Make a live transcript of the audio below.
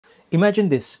Imagine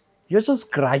this, you're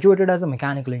just graduated as a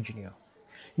mechanical engineer.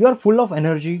 You are full of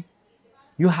energy,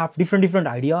 you have different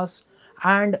ideas,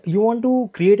 and you want to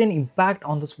create an impact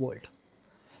on this world.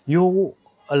 You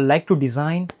like to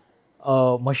design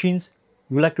machines,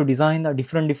 you like to design the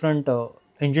different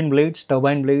engine blades,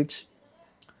 turbine blades,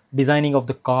 designing of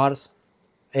the cars,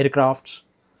 aircrafts.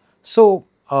 So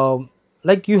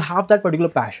like you have that particular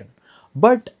passion,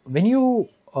 but when you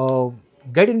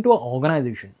get into an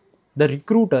organization, the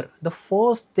recruiter, the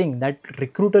first thing that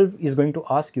recruiter is going to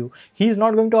ask you, he is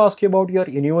not going to ask you about your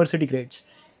university grades.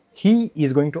 He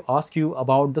is going to ask you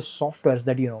about the softwares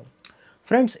that you know.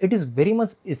 Friends, it is very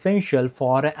much essential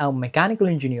for a mechanical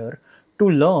engineer to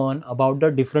learn about the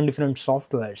different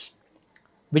softwares,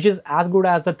 which is as good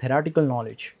as the theoretical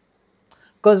knowledge.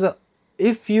 Because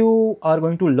if you are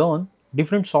going to learn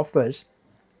different softwares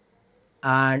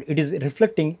and it is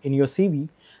reflecting in your CV,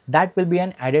 that will be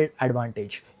an added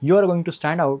advantage. You are going to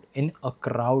stand out in a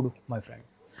crowd, my friend.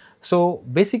 So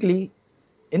basically,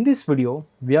 in this video,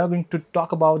 we are going to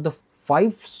talk about the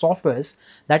 5 softwares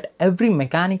that every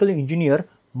mechanical engineer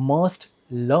must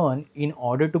learn in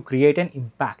order to create an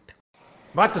impact.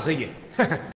 बात तो सही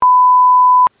है.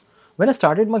 When I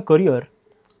started my career,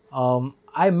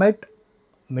 I met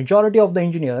majority of the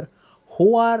engineer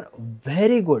who are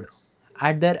very good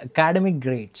at their academic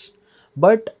grades,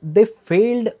 but they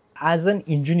failed as an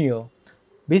engineer.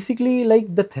 Basically,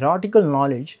 like the theoretical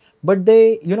knowledge, but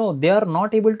they are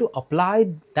not able to apply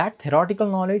that theoretical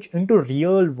knowledge into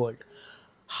real world.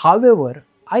 However,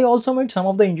 I also met some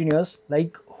of the engineers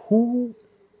like who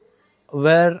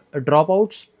were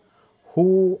dropouts,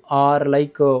 who are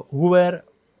like who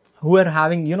are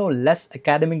having less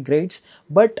academic grades,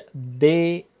 but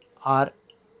are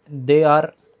they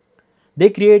are they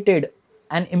created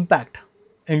an impact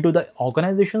into the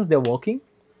organizations they're working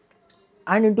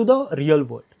and into the real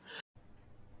world.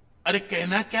 अरे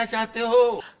कहना क्या चाहते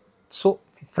हो? So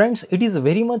friends, it is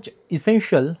very much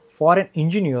essential for an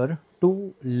engineer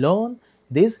to learn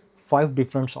these 5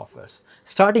 different softwares,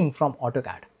 starting from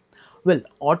AutoCAD. Well,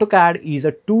 AutoCAD is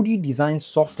a 2D design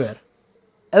software.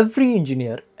 Every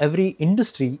engineer, every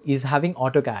industry is having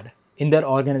AutoCAD in their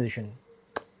organization.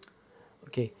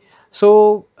 Okay,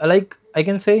 so like I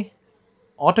can say,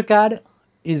 AutoCAD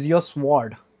is your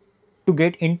sword to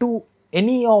get into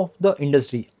any of the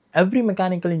industry. Every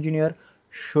mechanical engineer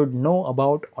should know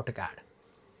about AutoCAD.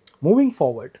 Moving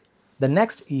forward, the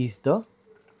next is the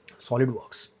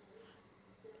SolidWorks.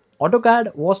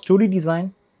 AutoCAD was 2D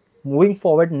design. Moving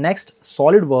forward, next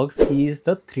SolidWorks is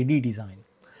the 3D design.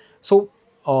 So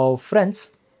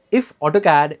friends, if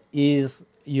AutoCAD is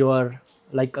your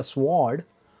like a sword,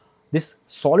 this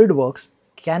SolidWorks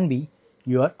can be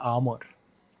your armor.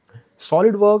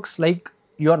 SolidWorks, like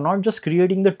you are not just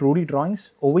creating the 2D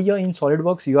drawings. Over here in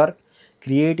SolidWorks, you are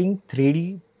creating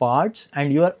 3D parts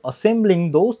and you are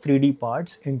assembling those 3D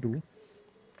parts into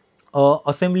a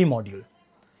assembly module.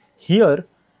 Here,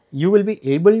 you will be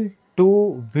able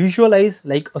to visualize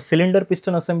like a cylinder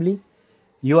piston assembly.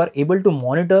 You are able to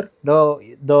monitor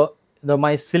the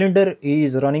my cylinder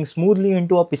is running smoothly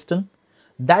into a piston.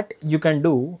 That you can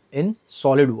do in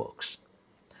SolidWorks.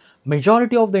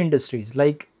 Majority of the industries,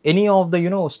 like any of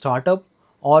the startup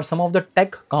or some of the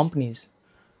tech companies,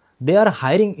 they are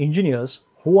hiring engineers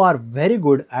who are very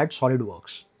good at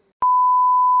SolidWorks.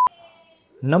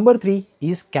 Number 3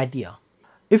 is CATIA.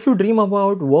 If you dream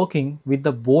about working with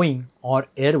the Boeing or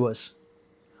Airbus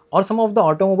or some of the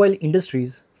automobile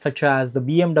industries such as the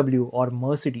BMW or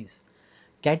Mercedes,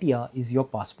 CATIA is your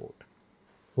passport.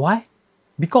 Why?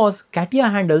 Because CATIA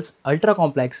handles ultra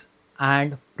complex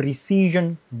and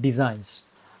precision designs.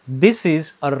 This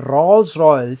is a Rolls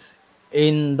Royce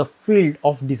in the field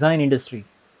of design industry.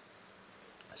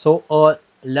 So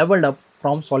leveled up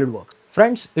from SolidWorks.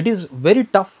 Friends, it is very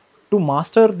tough to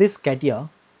master this CATIA,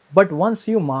 but once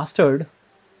you mastered,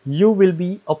 you will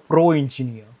be a pro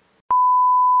engineer.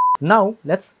 Now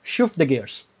let's shift the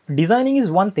gears. Designing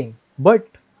is one thing, but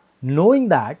knowing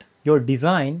that your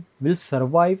design will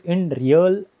survive in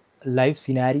real life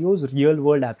scenarios, real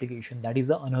world application, that is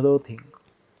the another thing.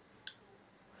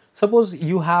 Suppose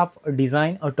you have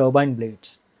designed a turbine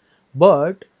blades,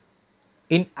 but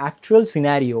in actual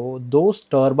scenario, those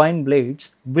turbine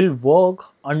blades will work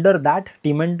under that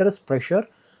tremendous pressure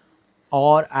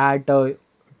or at a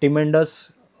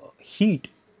tremendous heat.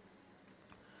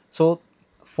 So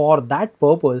for that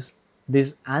purpose,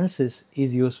 this ANSYS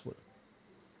is useful.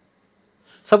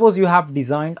 Suppose you have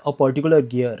designed a particular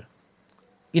gear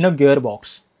in a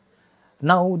gearbox.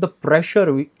 Now the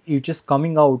pressure which is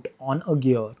coming out on a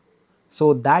gear,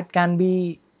 so that can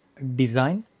be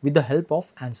designed with the help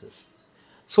of ANSYS.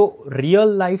 So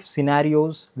real life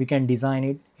scenarios we can design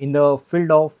it in the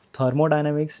field of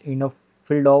thermodynamics, in a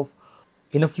field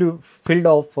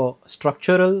of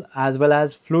structural as well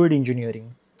as fluid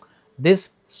engineering.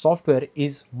 This software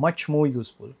is much more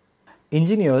useful.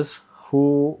 Engineers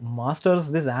who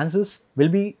masters this ANSYS will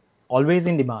be always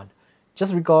in demand,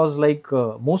 just because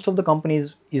most of the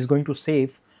companies is going to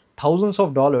save thousands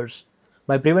of dollars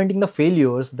by preventing the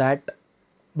failures that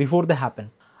before they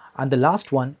happen. And the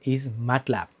last one is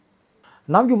MATLAB.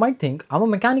 Now you might think, I'm a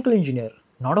mechanical engineer,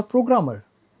 not a programmer.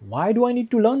 Why do I need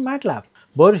to learn MATLAB?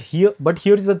 But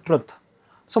here is the truth.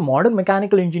 So modern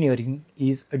mechanical engineering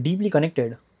is deeply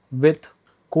connected with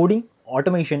coding,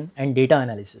 automation and data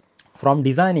analysis. From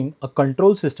designing a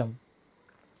control system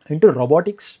into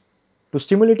robotics to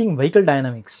stimulating vehicle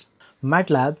dynamics,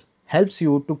 MATLAB helps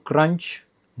you to crunch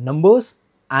numbers,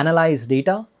 analyze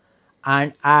data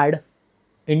and add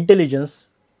intelligence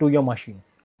to your machine.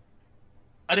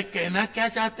 अरे कहना क्या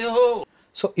चाहते हो?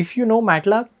 So if you know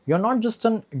MATLAB, you're not just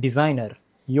a designer,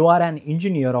 you are an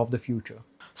engineer of the future.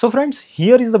 So friends,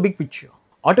 here is the big picture.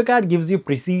 AutoCAD gives you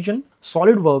precision,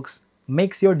 SolidWorks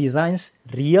makes your designs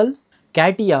real,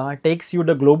 CATIA takes you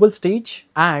to the global stage,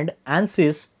 and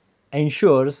ANSYS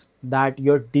ensures that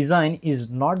your design is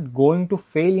not going to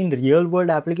fail in real world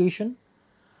application,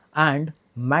 and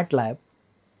MATLAB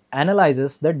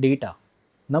analyzes the data,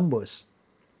 numbers.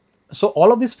 So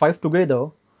all of these five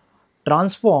together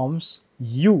transforms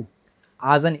you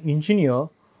as an engineer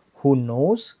who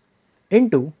knows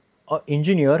into an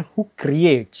engineer who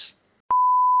creates.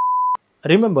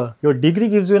 Remember, your degree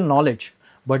gives you knowledge,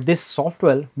 but this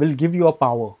software will give you a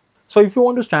power. So if you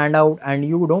want to stand out and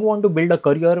you don't want to build a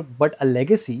career but a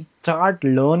legacy, start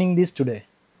learning this today.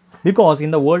 Because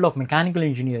in the world of mechanical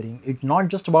engineering, it's not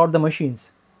just about the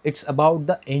machines, it's about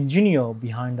the engineer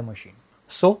behind the machine.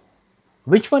 So,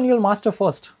 which one you'll master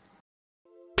first?